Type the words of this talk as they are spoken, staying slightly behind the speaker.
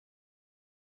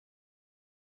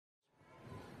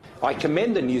I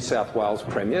commend the New South Wales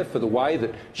Premier for the way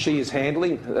that she is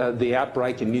handling the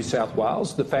outbreak in New South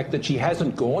Wales, the fact that she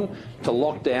hasn't gone to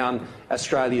lock down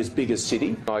Australia's biggest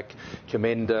city. I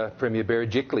commend Premier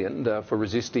Berejiklian for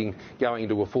resisting going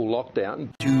into a full lockdown.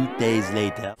 2 days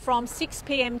later. From 6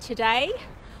 p.m. today,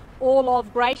 all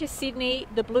of Greater Sydney,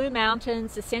 the Blue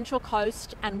Mountains, the Central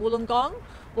Coast and Wollongong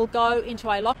will go into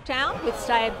a lockdown with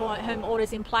stay-at-home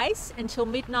orders in place until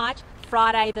midnight,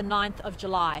 Friday the 9th of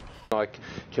July. I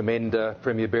commend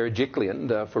Premier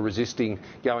Berejiklian for resisting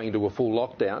going into a full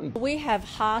lockdown. We have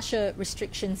harsher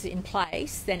restrictions in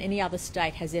place than any other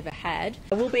state has ever had.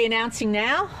 We'll be announcing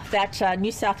now that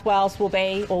New South Wales will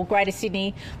be, or Greater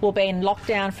Sydney, will be in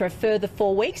lockdown for a further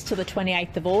 4 weeks till the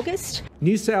 28th of August.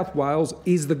 New South Wales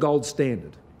is the gold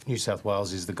standard. New South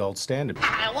Wales is the gold standard.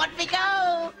 I want to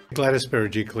go! Gladys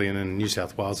Berejiklian and New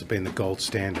South Wales have been the gold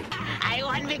standard. I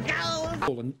want to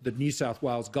go! The New South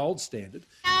Wales gold standard.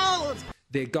 Gold!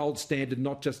 They're gold standard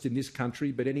not just in this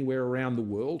country but anywhere around the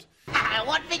world. I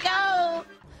want to go!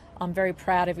 I'm very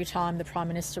proud every time the Prime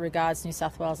Minister regards New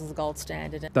South Wales as a gold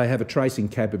standard. They have a tracing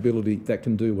capability that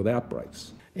can deal with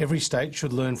outbreaks. Every state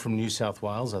should learn from New South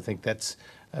Wales. I think that's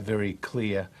a very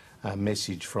clear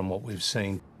message from what we've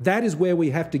seen. That is where we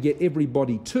have to get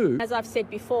everybody to. As I've said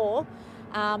before,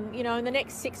 in the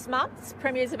next 6 months,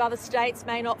 premiers of other states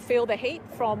may not feel the heat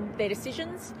from their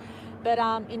decisions, but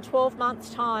in 12 months'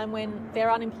 time, when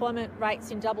their unemployment rate's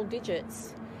in double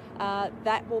digits,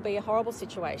 that will be a horrible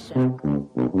situation.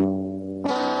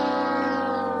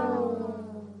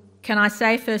 Can I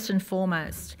say first and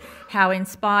foremost how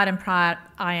inspired and proud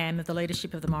I am of the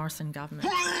leadership of the Morrison government?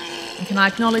 And can I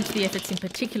acknowledge the efforts in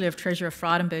particular of Treasurer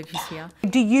Frydenberg, who's here?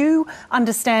 Do you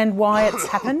understand why it's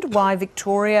happened, why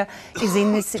Victoria is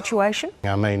in this situation?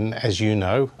 I mean, as you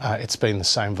know, it's been the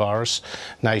same virus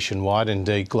nationwide,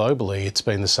 indeed globally. It's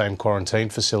been the same quarantine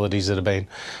facilities that have been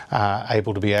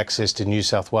able to be accessed in New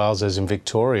South Wales as in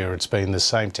Victoria. It's been the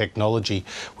same technology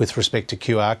with respect to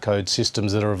QR code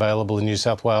systems that are available in New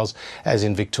South Wales as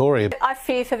in Victoria. I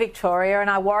fear for Victoria and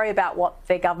I worry about what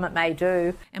their government may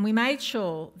do. And we made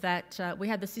sure that we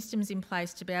had the systems in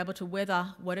place to be able to weather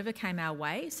whatever came our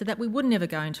way so that we would never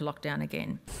go into lockdown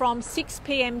again. From 6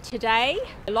 p.m. today,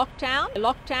 lockdown,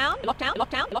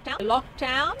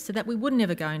 so that we would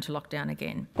never go into lockdown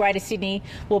again. Greater Sydney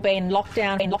will be in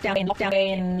lockdown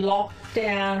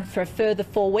for a further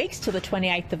 4 weeks till the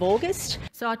 28th of August.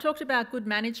 So I talked about good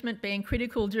management being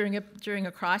critical during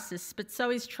a crisis, but so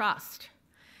is trust.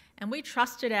 And we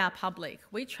trusted our public,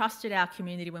 we trusted our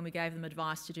community when we gave them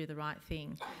advice to do the right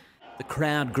thing. The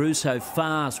crowd grew so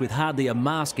fast with hardly a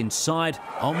mask in sight.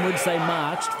 Onwards they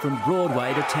marched from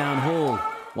Broadway to Town Hall.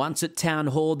 Once at Town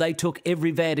Hall, they took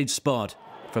every vantage spot.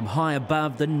 From high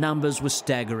above, the numbers were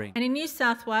staggering. And in New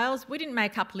South Wales, we didn't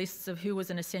make up lists of who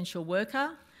was an essential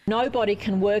worker. Nobody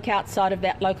can work outside of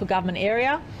that local government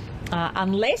area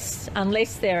unless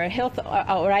they're a health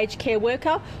or aged care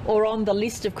worker or on the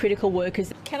list of critical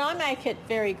workers. Can I make it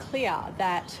very clear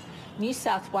that New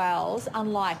South Wales,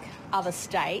 unlike other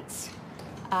states,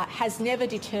 has never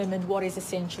determined what is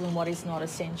essential and what is not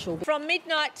essential. From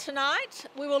midnight tonight,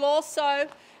 we will also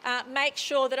make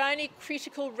sure that only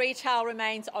critical retail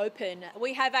remains open.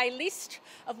 We have a list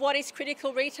of what is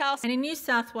critical retail. And in New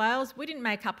South Wales, we didn't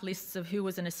make up lists of who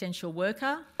was an essential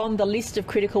worker. On the list of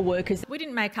critical workers, we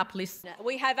didn't make up lists.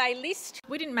 We have a list.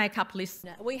 We didn't make up lists.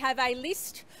 We have a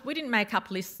list. We didn't make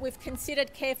up lists. We've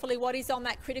considered carefully what is on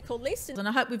that critical list. And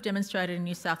I hope we've demonstrated in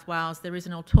New South Wales there is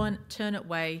an alternate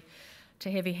way to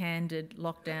heavy-handed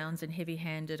lockdowns and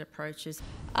heavy-handed approaches.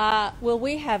 Well,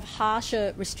 we have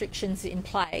harsher restrictions in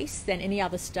place than any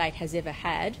other state has ever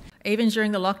had. Even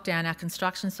during the lockdown, our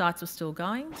construction sites were still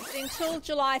going. Until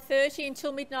July 30,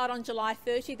 until midnight on July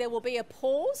 30, there will be a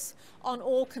pause on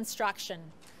all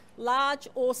construction, large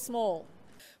or small.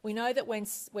 We know that when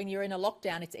you're in a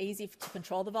lockdown, it's easy to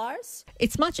control the virus.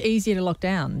 It's much easier to lock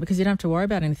down because you don't have to worry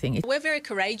about anything. We're very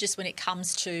courageous when it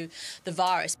comes to the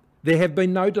virus. There have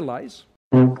been no delays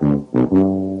in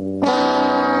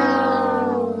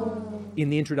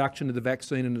the introduction of the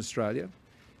vaccine in Australia.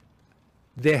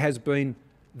 There has been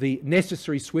the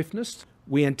necessary swiftness.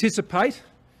 We anticipate,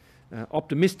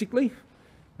 optimistically,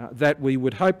 that we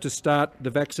would hope to start the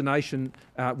vaccination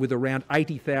with around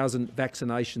 80,000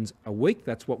 vaccinations a week.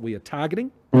 That's what we are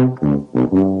targeting.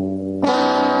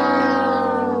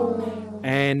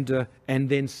 And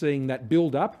then seeing that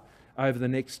build up over the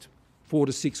next 4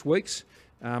 to 6 weeks.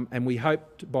 And we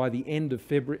hope by the end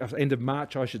of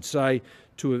March, I should say,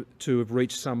 to have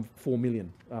reached some 4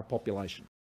 million population.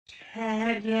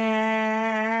 That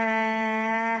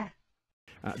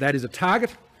is a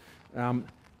target.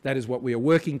 That is what we are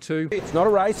working to. It's not a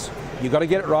race. You've got to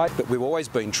get it right. But we've always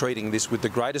been treating this with the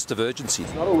greatest of urgency.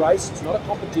 It's not a race. It's not a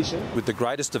competition. With the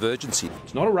greatest of urgency.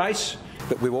 It's not a race.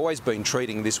 But we've always been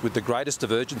treating this with the greatest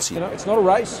of urgency. It's not a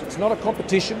race. It's not a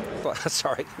competition.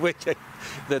 Sorry,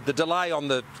 the delay on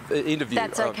the interview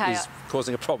is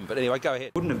causing a problem. But anyway, go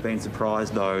ahead. Wouldn't have been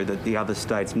surprised, though, that the other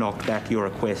states knocked back your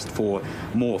request for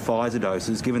more Pfizer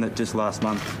doses, given that just last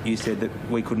month you said that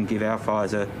we couldn't give our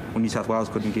Pfizer, or New South Wales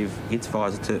couldn't give its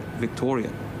Pfizer to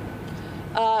Victoria.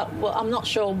 Well, I'm not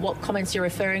sure what comments you're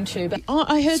referring to, but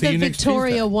I heard that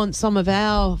Victoria wants some of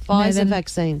our Pfizer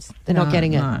vaccines. They're not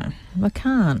getting it. No, I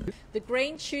can't. the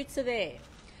green shoots are there.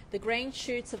 The green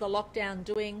shoots of the lockdown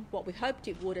doing what we hoped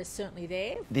it would are certainly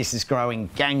there. This is growing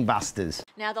gangbusters.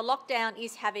 Now, the lockdown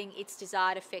is having its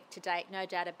desired effect to date, no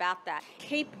doubt about that.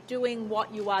 Keep doing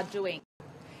what you are doing.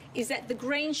 Is that the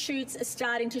green shoots are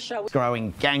starting to show.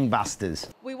 Growing gangbusters.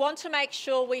 We want to make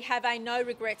sure we have a no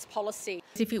regrets policy.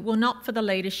 If it were not for the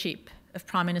leadership of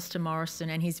Prime Minister Morrison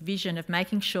and his vision of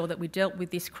making sure that we dealt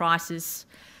with this crisis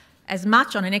as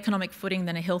much on an economic footing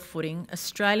than a health footing,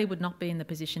 Australia would not be in the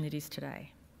position it is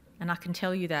today. And I can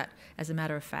tell you that as a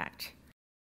matter of fact.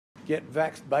 Get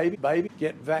vaxxed, baby, baby.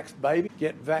 Get vaxxed, baby.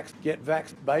 Get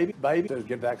vaxxed, baby, baby. So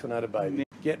get vaccinated, baby.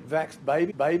 Get vaxxed,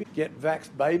 baby, baby. Get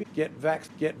vaxxed, baby. Get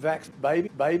vaxxed, baby,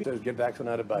 baby. So get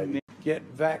vaccinated, baby.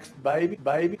 Get vaxxed, baby,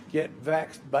 baby. Get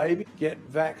vaxxed, baby.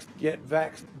 Get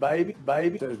vaxxed, baby,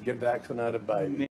 baby. So get vaccinated, baby.